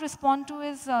want to respond to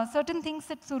is certain things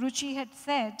that Suruchi had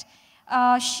said.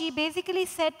 She basically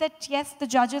said that, yes, the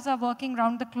judges are working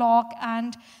round the clock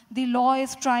and the law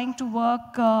is trying to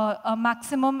work a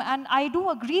maximum. And I do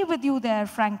agree with you there,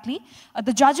 frankly.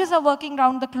 The judges are working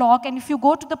round the clock. And if you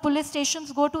go to the police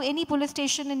stations, go to any police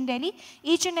station in Delhi,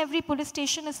 each and every police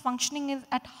station is functioning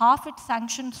at half its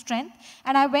sanctioned strength.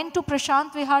 And I went to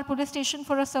Prashant Vihar police station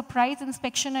for a surprise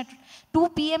inspection at 2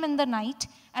 p.m. in the night.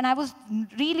 And I was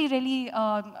really, really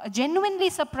genuinely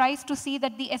surprised to see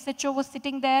that the SHO was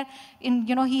sitting there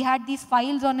he had these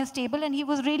files on his table and he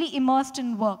was really immersed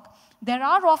in work. There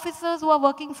are officers who are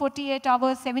working 48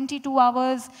 hours, 72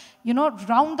 hours,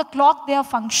 round the clock they are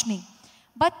functioning.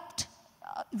 But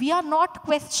we are not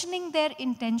questioning their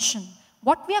intention.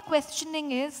 What we are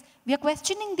questioning is, we are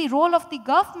questioning the role of the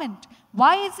government.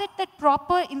 Why is it that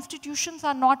proper institutions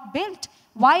are not built?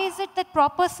 Why is it that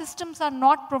proper systems are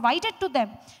not provided to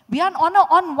them? We are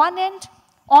on one end,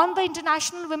 on the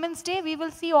International Women's Day, we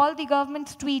will see all the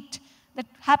governments tweet that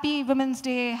happy Women's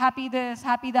Day, happy this,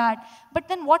 happy that. But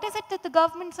then what is it that the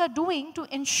governments are doing to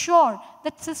ensure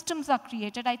that systems are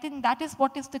created? I think that is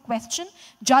what is the question.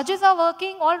 Judges are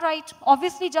working, all right.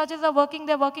 Obviously judges are working,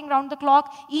 they're working round the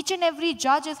clock. Each and every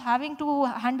judge is having to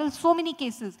handle so many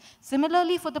cases.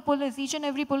 Similarly for the police, each and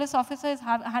every police officer is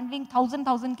handling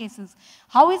 1,000 cases.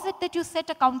 How is it that you set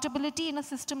accountability in a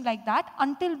system like that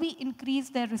until we increase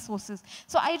their resources?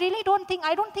 So I really don't think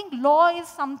law is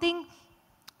something.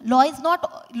 Law is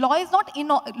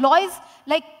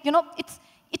like,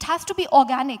 it has to be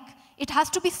organic. It has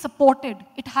to be supported.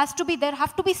 There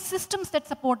have to be systems that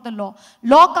support the law.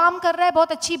 Law काम कर रहा है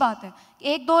बहुत अच्छी बात है.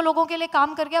 एक दो लोगों के लिए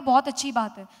काम कर गया बहुत अच्छी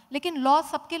बात है. लेकिन law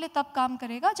सबके लिए तब काम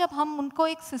करेगा जब हम उनको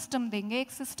एक system देंगे,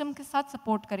 एक system के साथ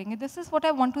support करेंगे. This is what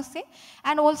I want to say.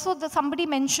 And also somebody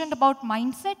mentioned about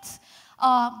mindsets.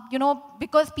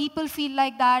 Because people feel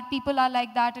like that, people are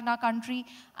like that in our country.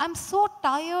 I'm so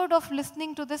tired of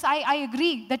listening to this. I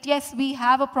agree that yes, we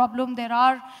have a problem. We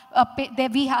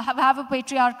have a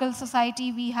patriarchal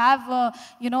society. We have,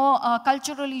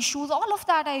 cultural issues. All of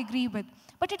that I agree with.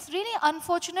 But it's really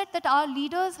unfortunate that our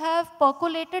leaders have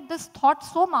percolated this thought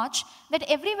so much that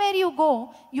everywhere you go,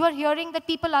 you are hearing that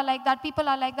people are like that, people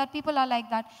are like that, people are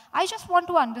like that. I just want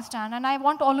to understand, and I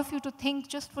want all of you to think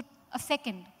just for a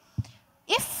second.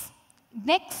 If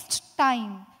next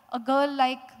time a girl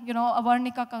like, a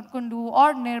Varnika Kundu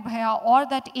or Nirbhaya or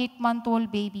that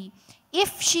 8-month-old baby,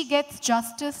 if she gets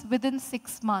justice within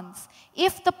 6 months,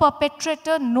 if the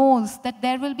perpetrator knows that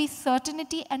there will be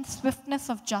certainty and swiftness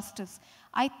of justice,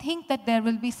 I think that there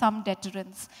will be some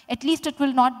deterrence. At least it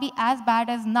will not be as bad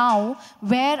as now,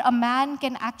 where a man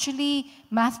can actually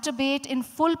masturbate in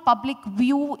full public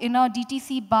view in a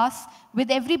DTC bus with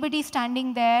everybody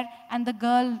standing there and the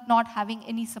girl not having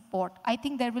any support. I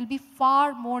think there will be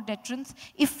far more deterrence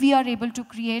if we are able to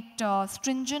create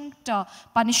stringent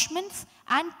punishments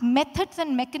and methods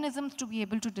and mechanisms to be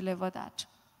able to deliver that.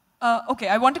 Okay,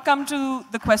 I want to come to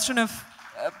the question of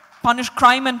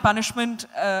crime and punishment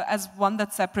as one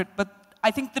that's separate. But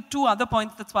I think the two other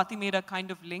points that Swati made are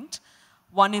kind of linked.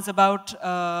 One is about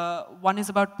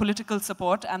political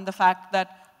support and the fact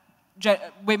that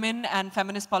women and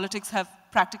feminist politics have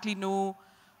practically no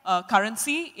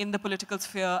currency in the political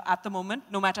sphere at the moment,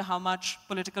 no matter how much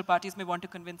political parties may want to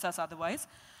convince us otherwise.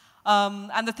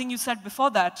 And the thing you said before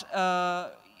that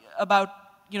about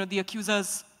the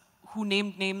accusers who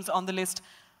named names on the list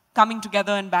coming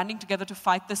together and banding together to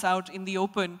fight this out in the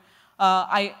open.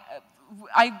 I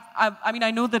mean,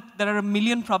 I know that there are a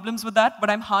million problems with that, but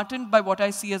I'm heartened by what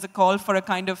I see as a call for a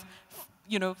kind of,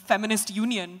 feminist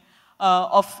union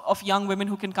of young women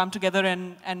who can come together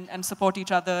and support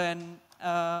each other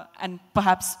and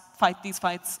perhaps fight these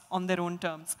fights on their own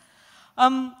terms.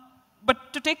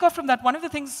 But to take off from that, one of the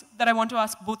things that I want to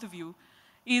ask both of you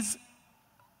is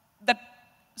that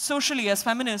socially, as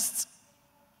feminists,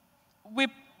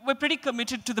 we're pretty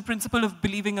committed to the principle of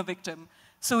believing a victim.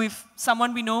 So if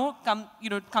someone we know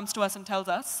comes to us and tells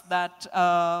us that,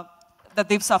 that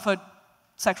they've suffered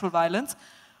sexual violence,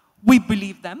 we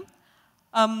believe them.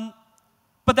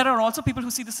 But there are also people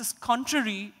who see this as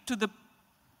contrary to the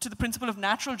principle of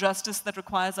natural justice that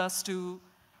requires us to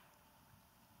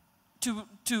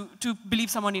believe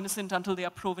someone innocent until they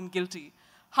are proven guilty.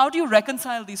 How do you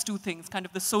reconcile these two things, kind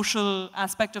of the social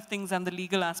aspect of things and the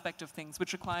legal aspect of things,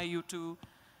 which require you to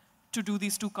hold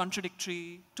these two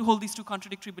contradictory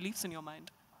beliefs in your mind?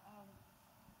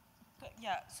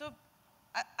 Yeah, so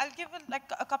I'll give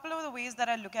a couple of the ways that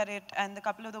I look at it and a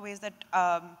couple of the ways that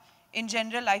in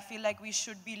general, I feel like we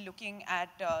should be looking at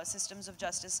systems of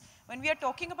justice. When we are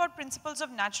talking about principles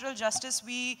of natural justice,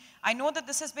 I know that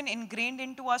this has been ingrained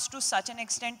into us to such an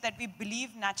extent that we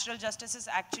believe natural justice is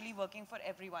actually working for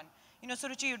everyone. You know,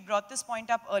 Suruchi, you brought this point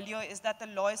up earlier, is that the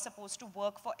law is supposed to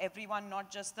work for everyone,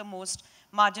 not just the most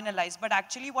marginalized. But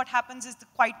actually what happens is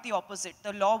quite the opposite.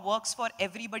 The law works for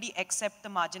everybody except the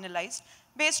marginalized,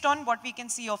 based on what we can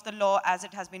see of the law as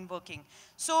it has been working.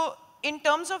 So in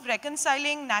terms of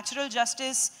reconciling natural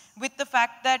justice with the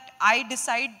fact that I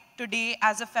decide today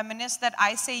as a feminist that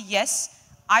I say, yes,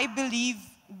 I believe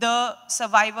the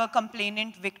survivor,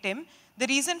 complainant, victim. The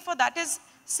reason for that is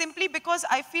simply because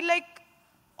I feel like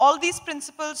all these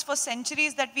principles for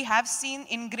centuries that we have seen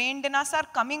ingrained in us are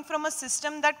coming from a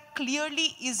system that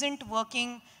clearly isn't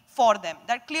working for them.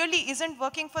 That clearly isn't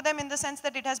working for them in the sense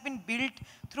that it has been built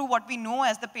through what we know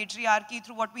as the patriarchy,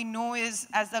 through what we know is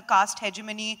as the caste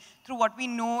hegemony, through what we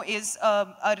know is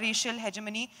a racial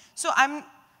hegemony. So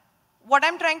what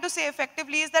I'm trying to say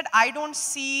effectively is that I don't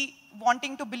see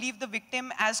wanting to believe the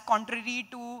victim as contrary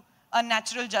to a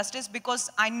natural justice,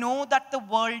 because I know that the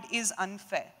world is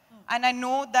unfair. And I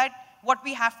know that what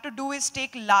we have to do is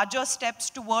take larger steps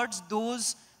towards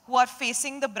those who are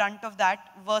facing the brunt of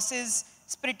that, versus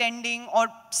pretending or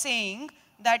saying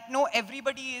that no,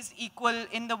 everybody is equal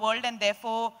in the world and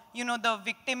therefore, you know, the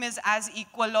victim is as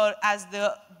equal or as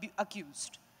the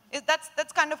accused.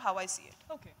 That's kind of how I see it.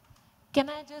 Okay. Can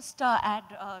I just add,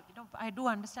 you know, I do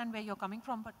understand where you're coming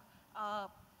from, but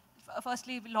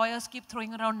firstly, lawyers keep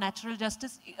throwing around natural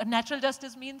justice. Natural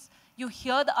justice means you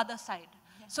hear the other side.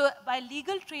 So by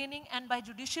legal training and by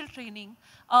judicial training,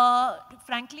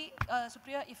 frankly,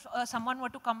 Supriya, if someone were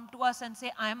to come to us and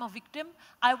say, I am a victim,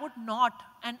 I would not,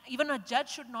 and even a judge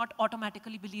should not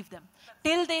automatically believe them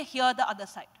till they hear the other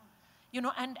side. You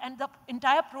know, and the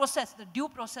entire process, the due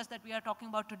process that we are talking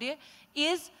about today,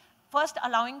 is first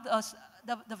allowing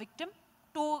the victim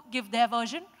to give their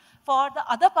version, for the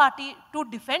other party to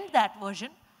defend that version,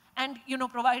 and, you know,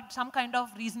 provide some kind of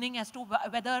reasoning as to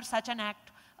whether such an act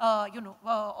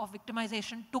of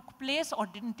victimization took place or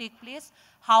didn't take place,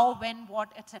 how, when, what,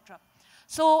 etc.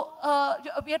 So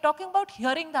we are talking about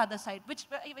hearing the other side, which,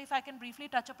 if I can briefly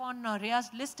touch upon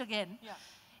Ria's list again,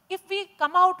 if we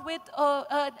come out with,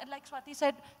 like Swati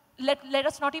said, let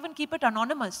us not even keep it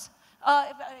anonymous.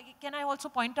 Can I also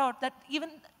point out that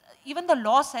even the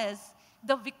law says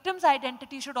the victim's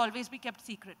identity should always be kept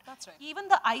secret. That's right. Even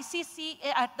the ICC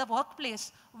at the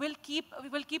workplace will keep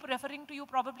referring to you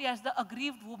probably as the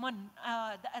aggrieved woman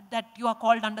that you are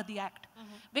called under the act.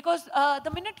 Because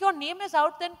the minute your name is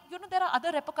out, then, you know, there are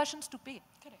other repercussions to pay.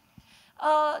 Correct.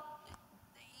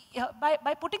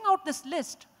 By putting out this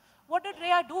list, what did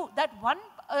Rhea do? That one,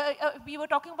 we were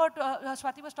talking about,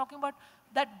 Swati was talking about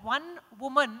that one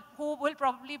woman who will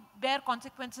probably bear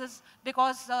consequences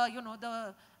because, you know,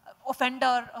 the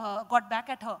offender got back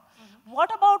at her.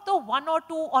 What about the one or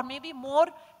two or maybe more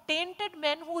tainted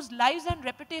men whose lives and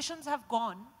reputations have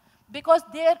gone because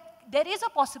there is a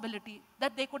possibility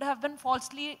that they could have been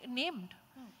falsely named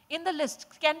in the list?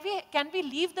 Can we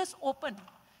leave this open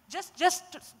just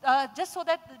so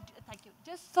that, thank you,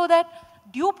 just so that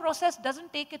due process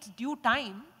doesn't take its due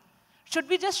time? Should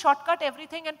we just shortcut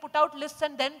everything and put out lists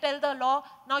and then tell the law,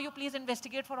 now you please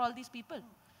investigate for all these people?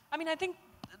 I mean, I think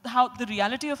how the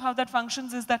reality of how that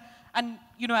functions is that, and,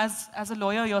 you know, as a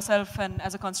lawyer yourself and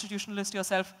as a constitutionalist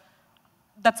yourself,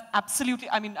 that's absolutely,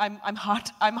 I mean, I'm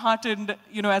heartened,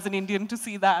 you know, as an Indian to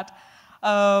see that.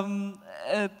 But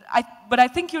I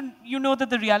think you know that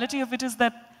the reality of it is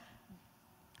that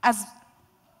as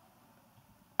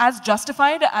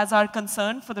justified as our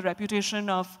concern for the reputation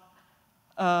of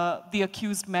the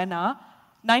accused men are,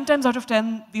 9 times out of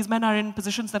 10, these men are in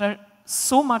positions that are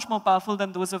so much more powerful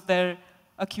than those of their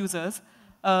accusers,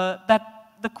 that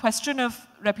the question of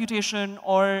reputation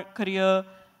or career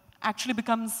actually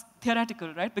becomes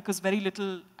theoretical, right? Because very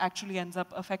little actually ends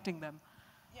up affecting them.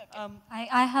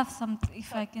 I have some,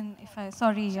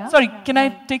 sorry, yeah? Sorry, can I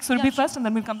take Surabhi first and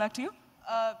then we'll come back to you?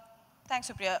 Thanks,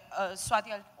 Supriya.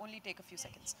 Swati, I'll only take a few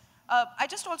seconds. I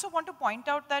just also want to point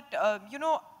out that, you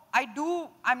know,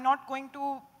 I'm not going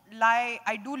to lie,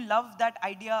 I do love that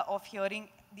idea of hearing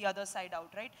the other side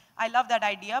out, right? I love that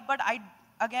idea, but I,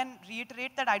 again,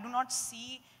 reiterate that I do not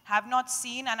see, have not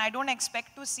seen, and I don't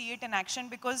expect to see it in action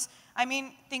because, I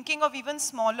mean, thinking of even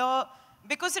smaller,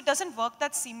 because it doesn't work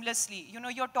that seamlessly. You know,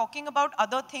 you're talking about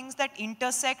other things that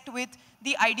intersect with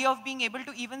the idea of being able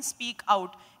to even speak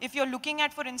out. If you're looking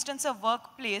at, for instance, a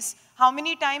workplace, how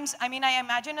many times, I mean, I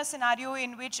imagine a scenario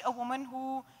in which a woman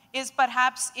who is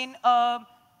perhaps in a,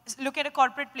 look at a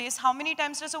corporate place, how many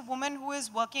times does a woman who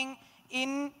is working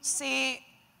in, say,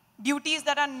 duties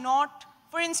that are not,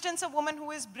 for instance, a woman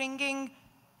who is bringing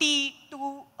tea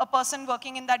to a person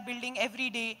working in that building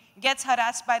every day, gets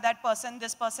harassed by that person,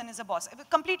 this person is a boss. A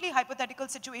completely hypothetical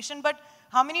situation, but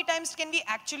how many times can we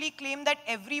actually claim that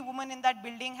every woman in that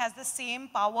building has the same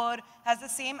power, has the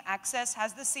same access,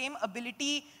 has the same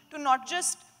ability to not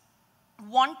just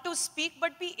want to speak,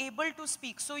 but be able to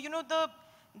speak? So, you know,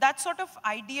 that sort of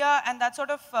idea and that sort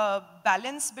of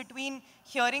balance between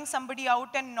hearing somebody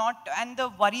out and the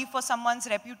worry for someone's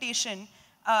reputation.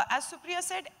 As Supriya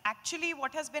said, actually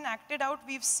what has been acted out,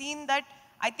 we've seen that,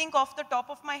 I think off the top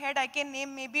of my head, I can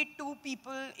name maybe 2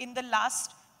 people in the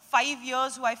last 5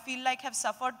 years who I feel like have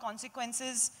suffered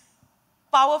consequences,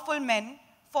 powerful men,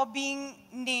 for being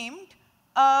named.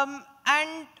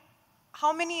 And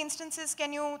how many instances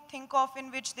can you think of in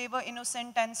which they were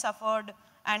innocent and suffered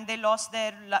and they lost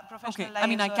their professional lives? I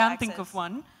mean, I can think of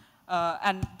one.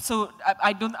 And so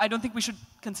I don't think we should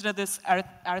consider this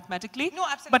arithmetically. No,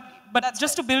 absolutely. But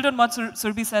just to build on what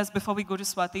Surabhi says before we go to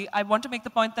Swati, I want to make the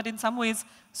point that in some ways,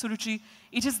 Suruchi,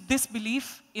 it is this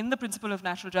belief in the principle of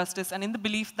natural justice and in the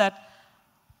belief that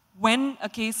when a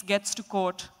case gets to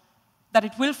court, that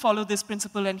it will follow this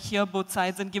principle and hear both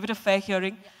sides and give it a fair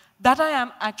hearing, that I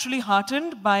am actually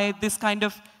heartened by this kind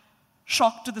of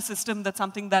shock to the system that's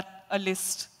something that a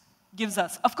list gives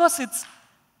us. Of course, it's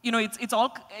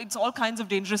all kinds of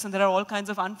dangerous and there are all kinds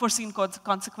of unforeseen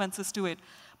consequences to it.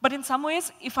 But in some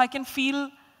ways, if I can feel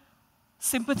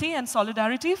sympathy and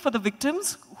solidarity for the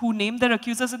victims who name their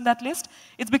accusers in that list,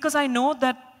 it's because I know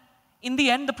that in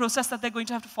the end, the process that they're going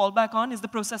to have to fall back on is the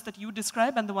process that you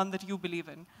describe and the one that you believe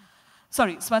in.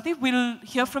 Sorry, Swati, we'll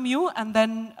hear from you and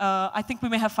then I think we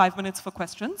may have 5 minutes for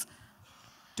questions.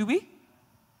 Do we?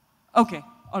 Okay,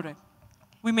 all right.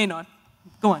 We may not.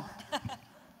 Go on.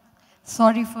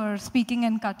 Sorry for speaking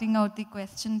and cutting out the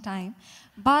question time.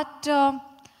 But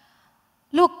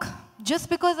look, just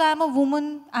because I am a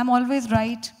woman, I'm always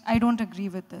right, I don't agree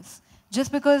with this.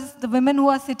 Just because the women who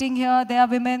are sitting here, they are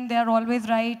women, they are always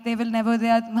right, they will never,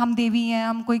 हम देवी हैं,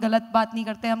 हम कोई गलत बात नहीं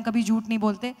करते, हम कभी झूठ नहीं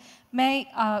बोलते. मैं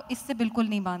इससे बिल्कुल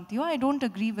नहीं मानती हूँ. I don't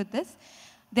agree with this.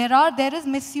 There is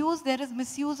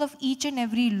misuse of each and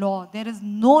every law. There is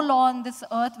no law on this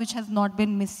earth which has not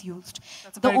been misused.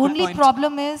 The only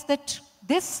problem is that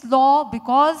this law,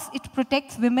 because it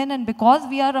protects women and because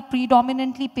we are a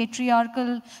predominantly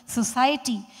patriarchal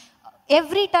society,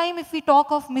 every time if we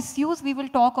talk of misuse, we will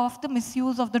talk of the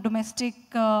misuse of the domestic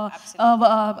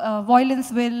violence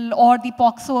bill or the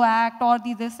POXO Act or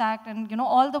the this act and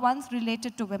all the ones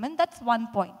related to women. That's one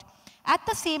point. At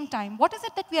the same time, what is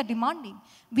it that we are demanding?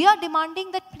 We are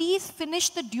demanding that please finish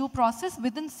the due process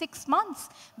within 6 months.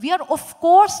 We are of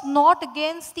course not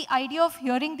against the idea of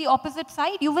hearing the opposite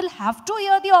side. You will have to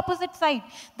hear the opposite side.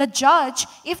 The judge,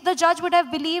 if the judge would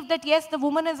have believed that yes, the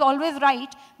woman is always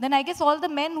right, then I guess all the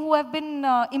men who have been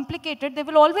implicated, they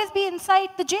will always be inside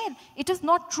the jail. It is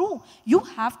not true. You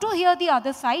have to hear the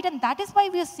other side, and that is why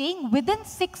we are saying within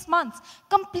 6 months,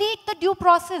 complete the due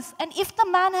process. And if the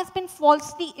man has been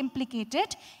falsely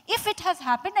implicated, if it has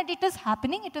happened, and it is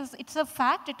happening, it's a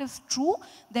fact, it is true.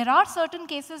 There are certain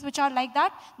cases which are like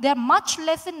that. They are much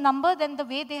less in number than the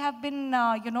way they have been,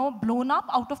 blown up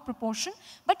out of proportion.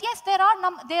 But yes, there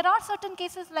are certain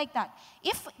cases like that.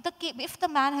 If the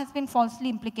man has been falsely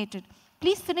implicated,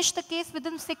 please finish the case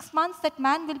within 6 months. That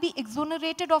man will be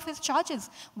exonerated of his charges.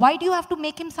 Why do you have to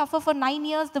make him suffer for 9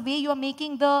 years the way you are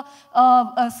making the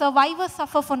survivor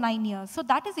suffer for 9 years? So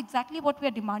that is exactly what we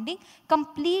are demanding.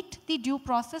 Complete the due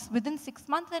process within 6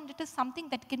 months, and it is something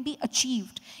that can be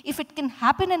achieved. If it can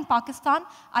happen in Pakistan,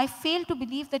 I fail to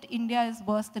believe that India is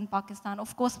worse than Pakistan.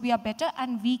 Of course, we are better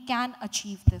and we can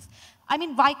achieve this. I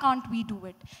mean, why can't we do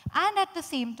it? And at the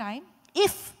same time,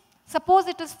 if, suppose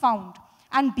it is found,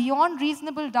 and beyond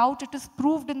reasonable doubt, it is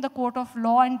proved in the court of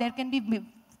law, and there can be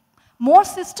more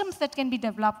systems that can be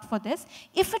developed for this.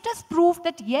 If it is proved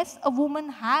that yes, a woman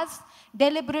has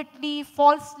deliberately,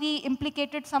 falsely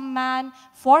implicated some man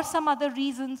for some other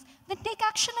reasons, then take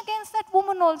action against that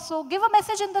woman also. Give a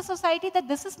message in the society that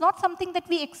this is not something that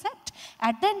we accept.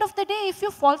 At the end of the day, if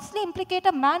you falsely implicate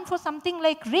a man for something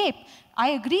like rape,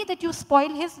 I agree that you spoil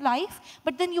his life,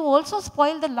 but then you also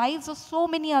spoil the lives of so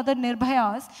many other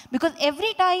Nirbhayas, because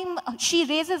every time she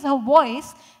raises her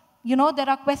voice, there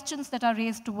are questions that are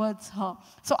raised towards her.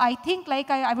 So I think,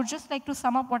 I would just like to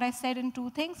sum up what I said in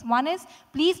 2 things. One is,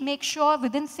 please make sure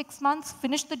within 6 months,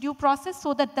 finish the due process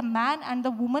so that the man and the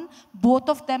woman, both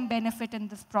of them benefit in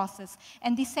this process.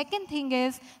 And the second thing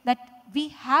is that we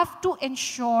have to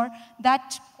ensure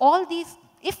that all these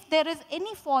if there is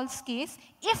any false case,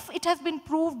 if it has been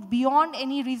proved beyond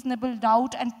any reasonable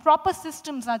doubt and proper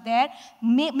systems are there,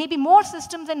 maybe more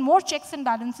systems and more checks and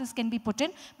balances can be put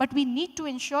in, but we need to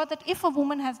ensure that if a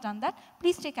woman has done that,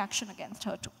 please take action against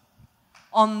her too.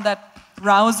 On that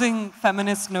rousing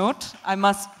feminist note, I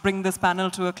must bring this panel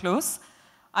to a close.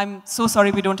 I'm so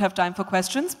sorry we don't have time for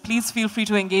questions. Please feel free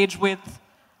to engage with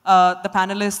the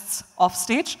panelists off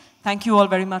stage. Thank you all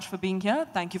very much for being here.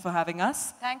 Thank you for having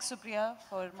us. Thanks, Supriya,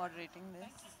 for moderating this.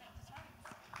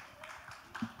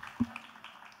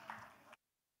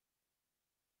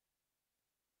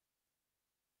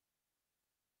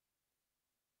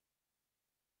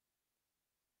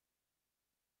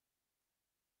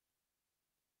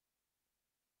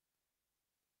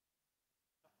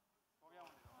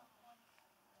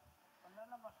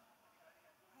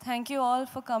 Thank you all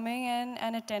for coming in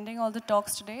and attending all the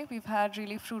talks today. We've had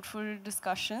really fruitful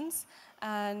discussions,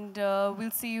 and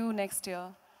we'll see you next year.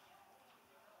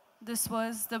 This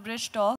was the Bridge Talk.